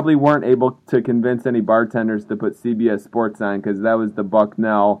you probably weren't able to convince any bartenders to put CBS Sports on because that was the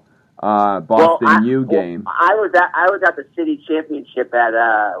Bucknell Boston U game. I was at the city championship at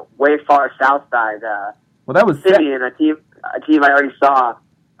way far south side. Well, that was city, and a team I already saw.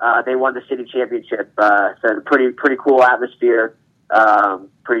 They won the city championship. So pretty cool atmosphere.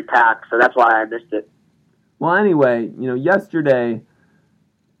 Pretty packed. So that's why I missed it. Well, anyway, yesterday,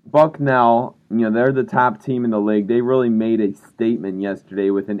 Bucknell, they're the top team in the league. They really made a statement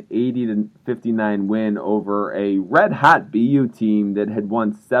yesterday with an 80-59 win over a red-hot BU team that had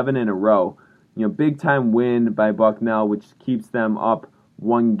won 7 in a row. Big-time win by Bucknell, which keeps them up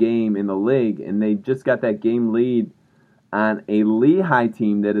 1 game in the league, and they just got that game lead on a Lehigh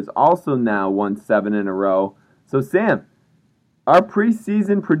team that has also now won 7 in a row. So, Sam, our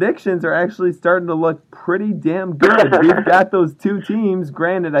preseason predictions are actually starting to look pretty damn good. We've got those two teams.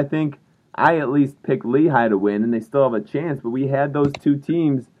 Granted, I think I at least picked Lehigh to win, and they still have a chance, but we had those two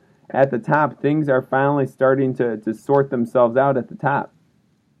teams at the top. Things are finally starting to sort themselves out at the top.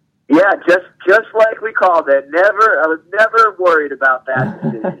 Yeah, just like we called it. I was never worried about that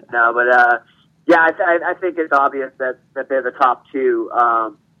decision. No, but yeah, I think it's obvious that they're the top two.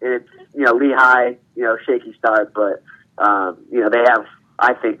 It's Lehigh, shaky start, but they have,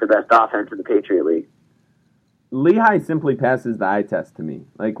 I think, the best offense in the Patriot League. Lehigh simply passes the eye test to me.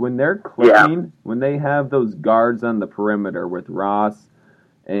 Like when they're clicking, when they have those guards on the perimeter with Ross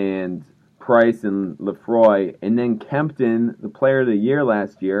and Price and Lefroy, and then Kempton, the player of the year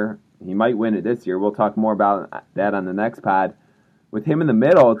last year, he might win it this year. We'll talk more about that on the next pod. With him in the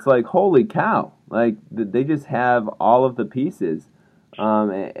middle, it's like, holy cow. Like, they just have all of the pieces.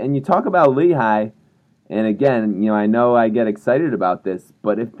 And you talk about Lehigh, and again, I know I get excited about this,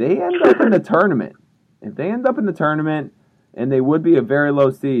 but if they end up in the tournament, and they would be a very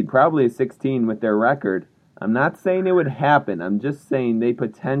low seed, probably a 16 with their record, I'm not saying it would happen. I'm just saying they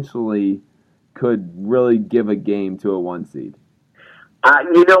potentially could really give a game to a 1 seed.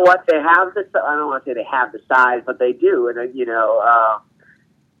 You know what? They have I don't want to say they have the size, but they do. And, a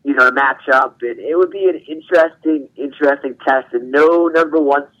matchup. And it would be an interesting test. And no number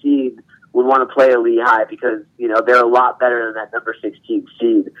 1 seed would want to play a Lehigh because, they're a lot better than that number 16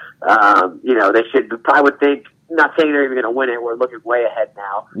 seed. They should, I would think, not saying they're even going to win it. We're looking way ahead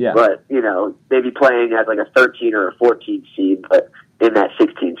now. Yeah. But, maybe playing as like a 13 or a 14 seed, but in that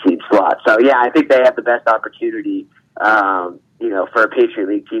 16 seed slot. So, yeah, I think they have the best opportunity, for a Patriot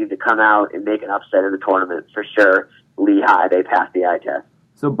League team to come out and make an upset in the tournament. For sure, Lehigh, they pass the eye test.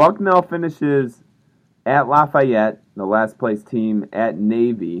 So Bucknell finishes at Lafayette, the last place team, at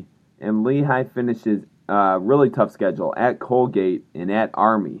Navy, and Lehigh finishes really tough schedule at Colgate and at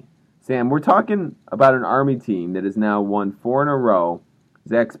Army. Sam, we're talking about an Army team that has now won 4 in a row.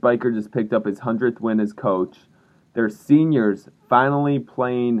 Zach Spiker just picked up his 100th win as coach. Their seniors finally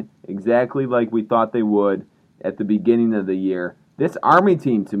playing exactly like we thought they would at the beginning of the year. This Army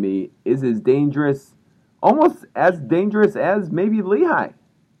team, to me, is as dangerous, almost as dangerous as maybe Lehigh.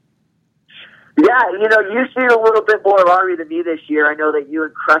 Yeah, you see a little bit more of Army than me this year. I know that you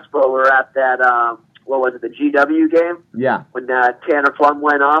and Crespo were at that, the GW game? Yeah. When Tanner Plum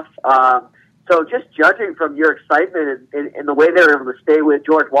went off. So just judging from your excitement and the way they were able to stay with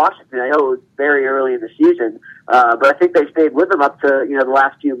George Washington, I know it was very early in the season, but I think they stayed with him up to, the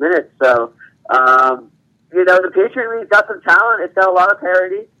last few minutes. So, the Patriot League's got some talent. It's got a lot of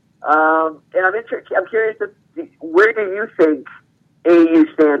parity. And I'm curious, where do you think AU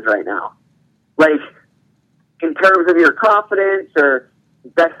stands right now? Like, in terms of your confidence or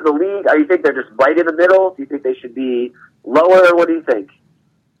best of the league, do you think they're just right in the middle? Do you think they should be lower? What do you think?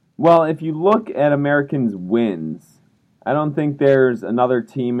 Well, if you look at Americans' wins, I don't think there's another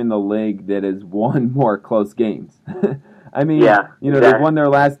team in the league that has won more close games. I mean, They've won their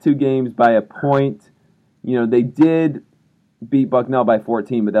last 2 games by a point. They did beat Bucknell by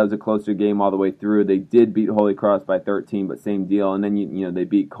 14, but that was a closer game all the way through. They did beat Holy Cross by 13, but same deal. And then, they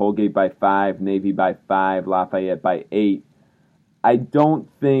beat Colgate by 5, Navy by 5, Lafayette by 8. I don't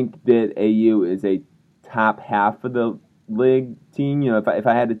think that AU is a top half of the league team. If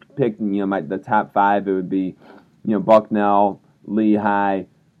I had to pick, the top 5, it would be, Bucknell, Lehigh,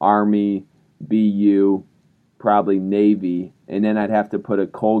 Army, BU, probably Navy, and then I'd have to put a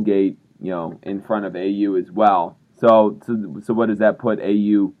Colgate, in front of AU as well. So what does that put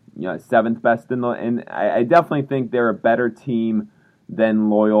AU, 7th best in the? And I definitely think they're a better team than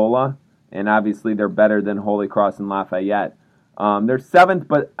Loyola, and obviously they're better than Holy Cross and Lafayette. They're 7th,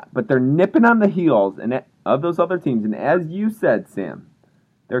 but they're nipping on the heels of those other teams. And as you said, Sam,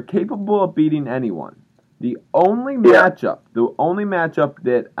 they're capable of beating anyone. The only matchup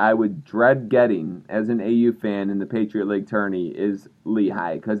that I would dread getting as an AU fan in the Patriot League tourney is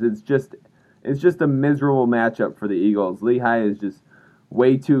Lehigh, because it's just a miserable matchup for the Eagles. Lehigh is just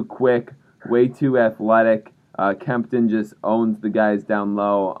way too quick, way too athletic. Kempton just owns the guys down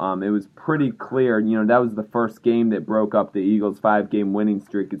low. It was pretty clear, that was the first game that broke up the Eagles' 5-game winning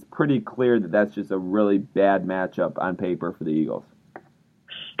streak. It's pretty clear that that's just a really bad matchup on paper for the Eagles.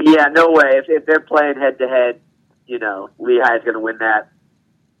 Yeah, no way. If they're playing head-to-head, Lehigh is going to win that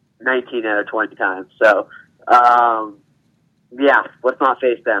 19 out of 20 times. So, let's not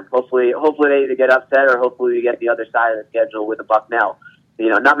face them. Hopefully they either get upset or hopefully we get the other side of the schedule with a Bucknell.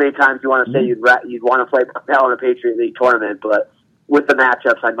 Not many times you want to say you'd want to play Bucknell in a Patriot League tournament, but with the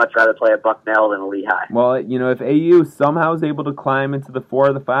matchups, I'd much rather play a Bucknell than a Lehigh. Well, if AU somehow is able to climb into the 4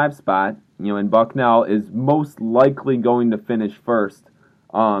 or the 5 spot, and Bucknell is most likely going to finish first.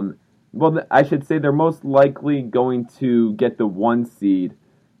 I should say they're most likely going to get the 1 seed,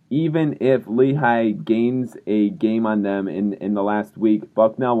 even if Lehigh gains a game on them in the last week.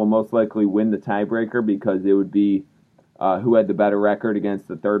 Bucknell will most likely win the tiebreaker because it would be who had the better record against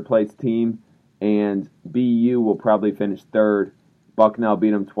the third-place team, and BU will probably finish third. Bucknell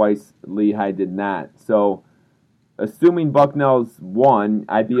beat them twice. Lehigh did not. So, assuming Bucknell's won,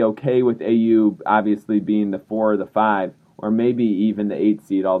 I'd be okay with AU obviously being the 4 or the 5, or maybe even the 8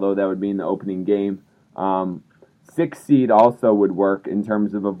 seed, although that would be in the opening game. 6 seed also would work in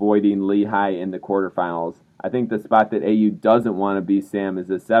terms of avoiding Lehigh in the quarterfinals. I think the spot that AU doesn't want to be, Sam, is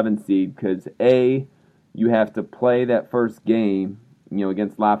a 7 seed because A, you have to play that first game,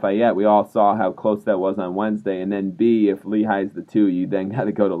 against Lafayette. We all saw how close that was on Wednesday. And then B, if Lehigh's the 2, you then got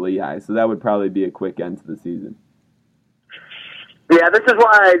to go to Lehigh. So that would probably be a quick end to the season. Yeah, this is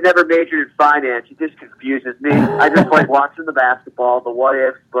why I never majored in finance. It just confuses me. I just like watching the basketball, the what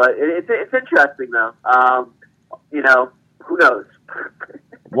ifs, but it's interesting though. Who knows?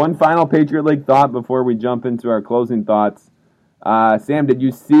 One final Patriot League thought before we jump into our closing thoughts. Sam, did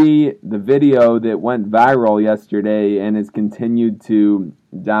you see the video that went viral yesterday and has continued to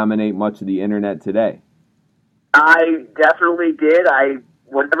dominate much of the internet today? I definitely did.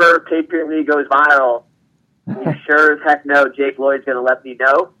 Whenever Patriot League goes viral, you sure as heck know Jake Lloyd's going to let me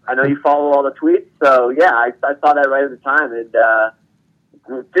know. I know you follow all the tweets, so yeah, I saw that right at the time, and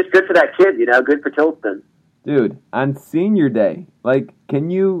just good for that kid, good for Tilston. Dude, on senior day, can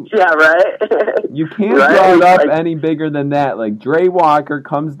you... Yeah, right? You can't draw it up any bigger than that. Dre Walker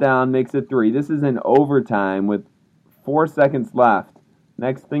comes down, makes a 3. This is in overtime with 4 seconds left.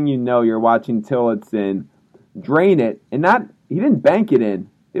 Next thing you know, you're watching Tillotson drain it, and he didn't bank it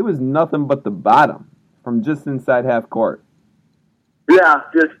in. It was nothing but the bottom from just inside half court. Yeah,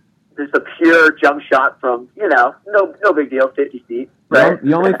 just a pure jump shot from, no big deal, 50 feet. Right?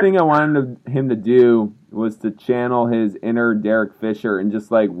 The only thing I wanted him to do was to channel his inner Derek Fisher and just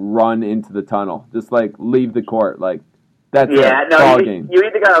run into the tunnel, just leave the court. That's ball game. You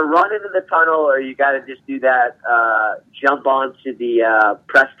either got to run into the tunnel or you got to just do that, jump onto the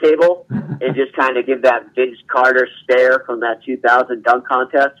press table and just kind of give that Vince Carter stare from that 2000 dunk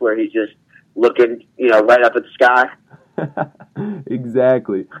contest where he's just looking, right up at the sky.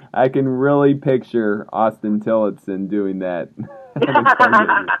 Exactly. I can really picture Austin Tillotson doing that.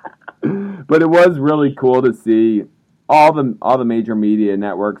 But it was really cool to see all the major media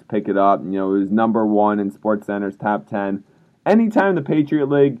networks pick it up. It was number 1 in SportsCenter's top 10. Anytime the Patriot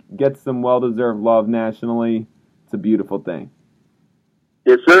League gets some well-deserved love nationally, it's a beautiful thing.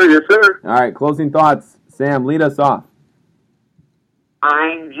 Yes, sir. Yes, sir. All right, closing thoughts. Sam, lead us off.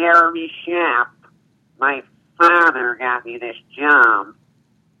 I'm Jeremy Schaap. My father got me this job.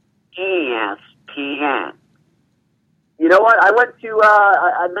 ESPN. You know what? I went to,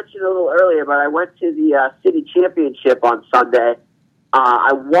 I mentioned it a little earlier, but I went to the city championship on Sunday.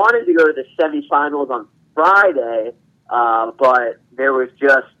 I wanted to go to the semifinals on Friday, but there was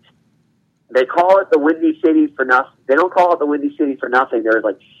just, they call it the Windy City for nothing. They don't call it the Windy City for nothing. There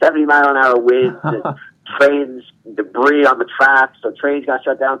was 70-mile-an-hour winds and trains, debris on the tracks, so trains got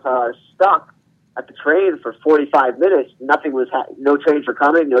shut down, so I was stuck at the train for 45 minutes. No trains were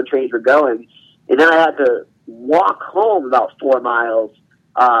coming, no trains were going. And then I had to walk home about 4 miles,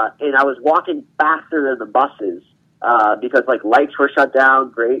 and I was walking faster than the buses, because lights were shut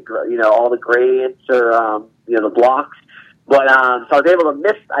down, all the gradients or, the blocks. But, so I was able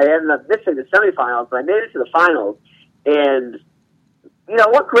to I ended up missing the semifinals, but I made it to the finals. And,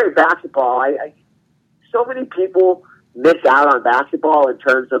 what great basketball. So many people miss out on basketball in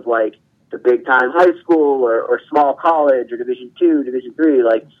terms of the big time high school or small college or Division II, Division III.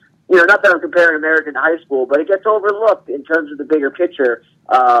 Not that I'm comparing American to high school, but it gets overlooked in terms of the bigger picture.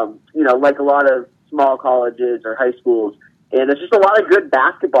 Like a lot of small colleges or high schools, and there's just a lot of good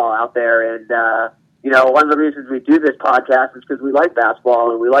basketball out there. And one of the reasons we do this podcast is because we like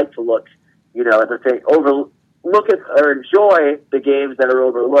basketball and we like to look, at the thing, look at or enjoy the games that are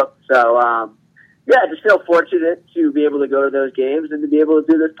overlooked. So, I just feel fortunate to be able to go to those games and to be able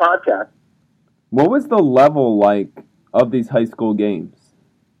to do this podcast. What was the level of these high school games?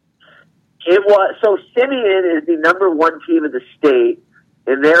 It was, so Simeon is the number 1 team in the state,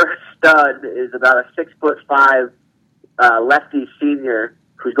 and their stud is about a 6'5" lefty senior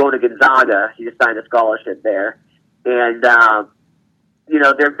who's going to Gonzaga. He just signed a scholarship there. And,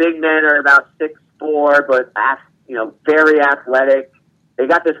 their big men are about 6'4", but, very athletic. They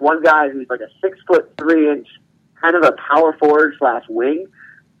got this one guy who's a 6'3" kind of a power forward / wing.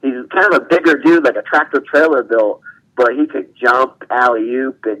 He's kind of a bigger dude, like a tractor trailer built. but he could jump,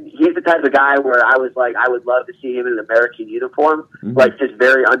 alley-oop, and he's the type of guy where I was like, I would love to see him in an American uniform, like just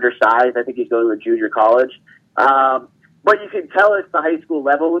very undersized. I think he's going to a junior college. But you can tell it's the high school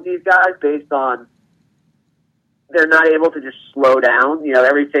level with these guys based on they're not able to just slow down. You know,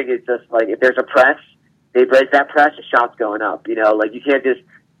 everything is just like, if there's a press, they break that press, the shot's going up. You know, like you can't just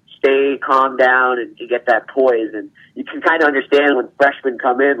stay calm down and to get that poise. And you can kind of understand when freshmen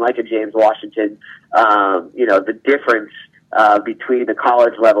come in, like a James Washington, you know, the difference between the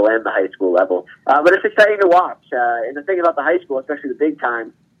college level and the high school level. But it's exciting to watch. And the thing about the high school, especially the big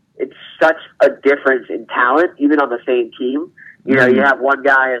time, it's such a difference in talent, even on the same team. You know, you have one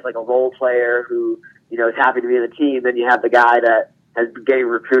guy as like a role player who, you know, is happy to be in the team. Then you have the guy that has been getting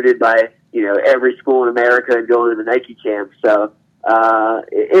recruited by, you know, every school in America and going to the Nike camp. So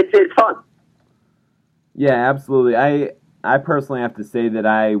it's fun. Yeah, absolutely. I personally have to say that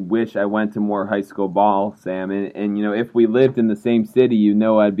I wish I went to more high school ball, Sam. And you know, if we lived in the same city, you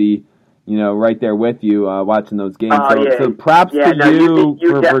know, I'd be, you know, right there with you watching those games. So props to you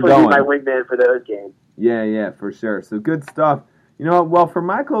for definitely going. Be my wingman for those games. Yeah, for sure. So good stuff. You know what? Well, for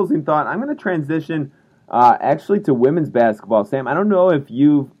my closing thought, I'm going to transition actually to women's basketball. Sam, I don't know if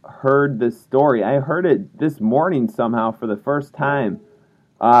you've heard this story. I heard it this morning somehow for the first time.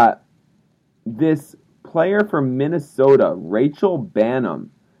 This player from Minnesota, Rachel Banham,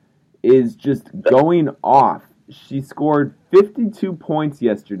 is just going off. She scored 52 points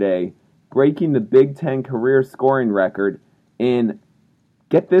yesterday, breaking the Big Ten career scoring record. And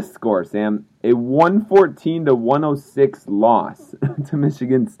get this score, Sam, a 114-106 loss to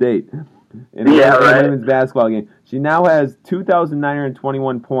Michigan State in a women's basketball game. She now has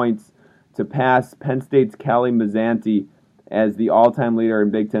 2,921 points to pass Penn State's Callie Mazzanti as the all-time leader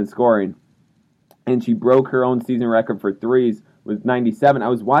in Big Ten scoring. And she broke her own season record for threes with 97. I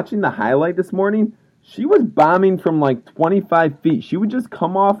was watching the highlight this morning. She was bombing from like 25 feet. She would just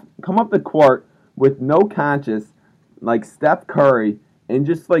come up the court with no conscience, like Steph Curry, and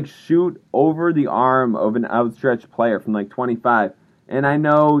just like shoot over the arm of an outstretched player from like 25. And I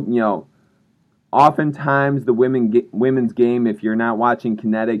know, you know, oftentimes the women's game, if you're not watching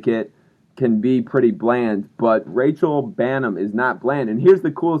Connecticut, can be pretty bland. But Rachel Banham is not bland. And here's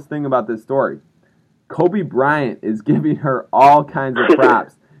the coolest thing about this story. Kobe Bryant is giving her all kinds of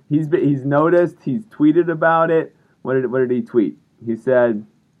props. He's noticed. He's tweeted about it. What did he tweet? He tweeted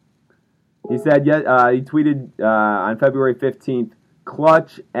on February 15th,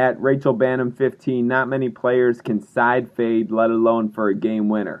 clutch at Rachel Banham 15. Not many players can side fade, let alone for a game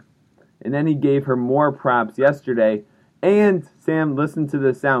winner. And then he gave her more props yesterday. And Sam, listen to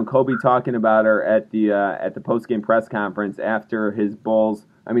the sound. Kobe talking about her at the post-game press conference after his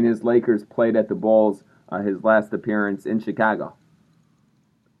Lakers played at the Bulls, his last appearance in Chicago.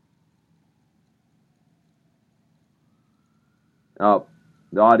 Oh,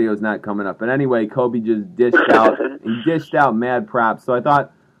 the audio's not coming up. But anyway, Kobe just dished out mad props. So I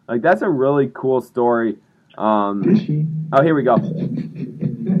thought, like, that's a really cool story. Oh, here we go.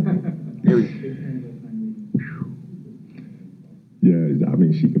 Yeah, I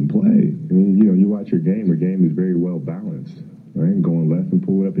mean, she can play. I mean, you know, you watch her game is very well balanced, right? Going left and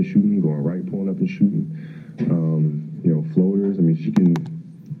pulling up and shooting, going right, pulling up and shooting. You know, floaters. I mean, she can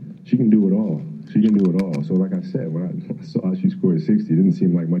do it all. She can do it all. So, like I said, when I saw she scored 60, it didn't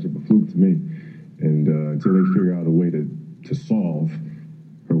seem like much of a fluke to me. And until they figure out a way to solve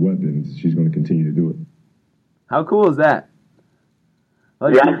her weapons, she's going to continue to do it. How cool is that?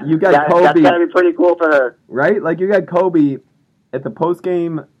 Like, you got Kobe. That's got to be pretty cool for her. Right? Like, you got Kobe at the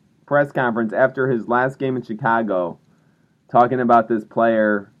post-game press conference after his last game in Chicago talking about this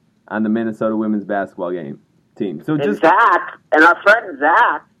player on the Minnesota women's basketball team. So just Zach, and our friend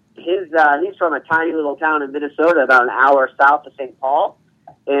Zach, he's from a tiny little town in Minnesota about an hour south of St. Paul,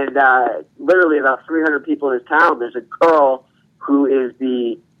 and literally about 300 people in his town. There's a girl who is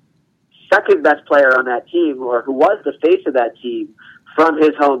the second best player on that team, or who was the face of that team from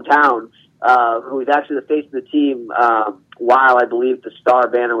his hometown, who was actually the face of the team while I believe the star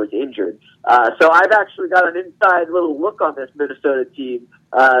banner was injured. So I've actually got an inside little look on this Minnesota team.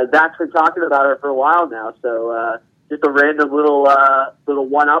 Zach's been talking about her for a while now, so just a random little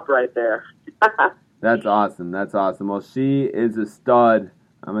one-up right there. That's awesome. Well, she is a stud.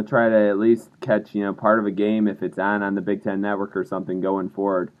 I'm going to try to at least catch, you know, part of a game if it's on the Big Ten Network or something going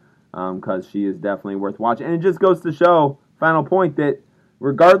forward, because she is definitely worth watching. And it just goes to show, final point, that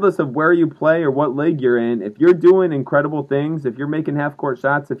regardless of where you play or what league you're in, if you're doing incredible things, if you're making half-court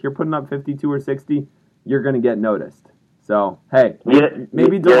shots, if you're putting up 52 or 60, you're going to get noticed. So, hey,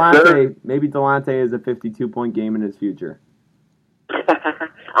 maybe Delante is a 52-point game in his future.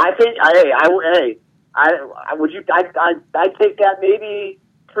 I think, I'd take that maybe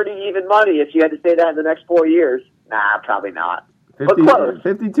pretty even money if you had to say that in the next 4 years. Nah, probably not. 50, But close.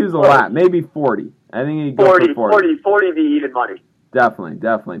 52 is a lot. Maybe 40. I think you go 40, for 40. 40 be even money.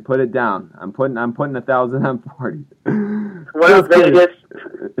 Definitely. Put it down. I'm putting 1,000 on 40. What up, Vegas?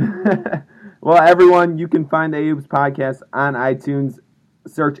 Well, everyone, you can find the AU Hoops podcast on iTunes.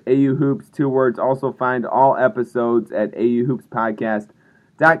 Search AU Hoops, 2 words. Also find all episodes at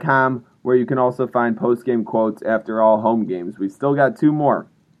auhoopspodcast.com, where you can also find post-game quotes after all home games. We still got 2 more.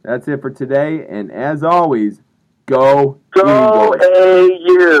 That's it for today, and as always, go Go Eagles.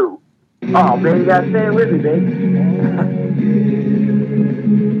 AU! Oh, man, you got to say it with me, baby.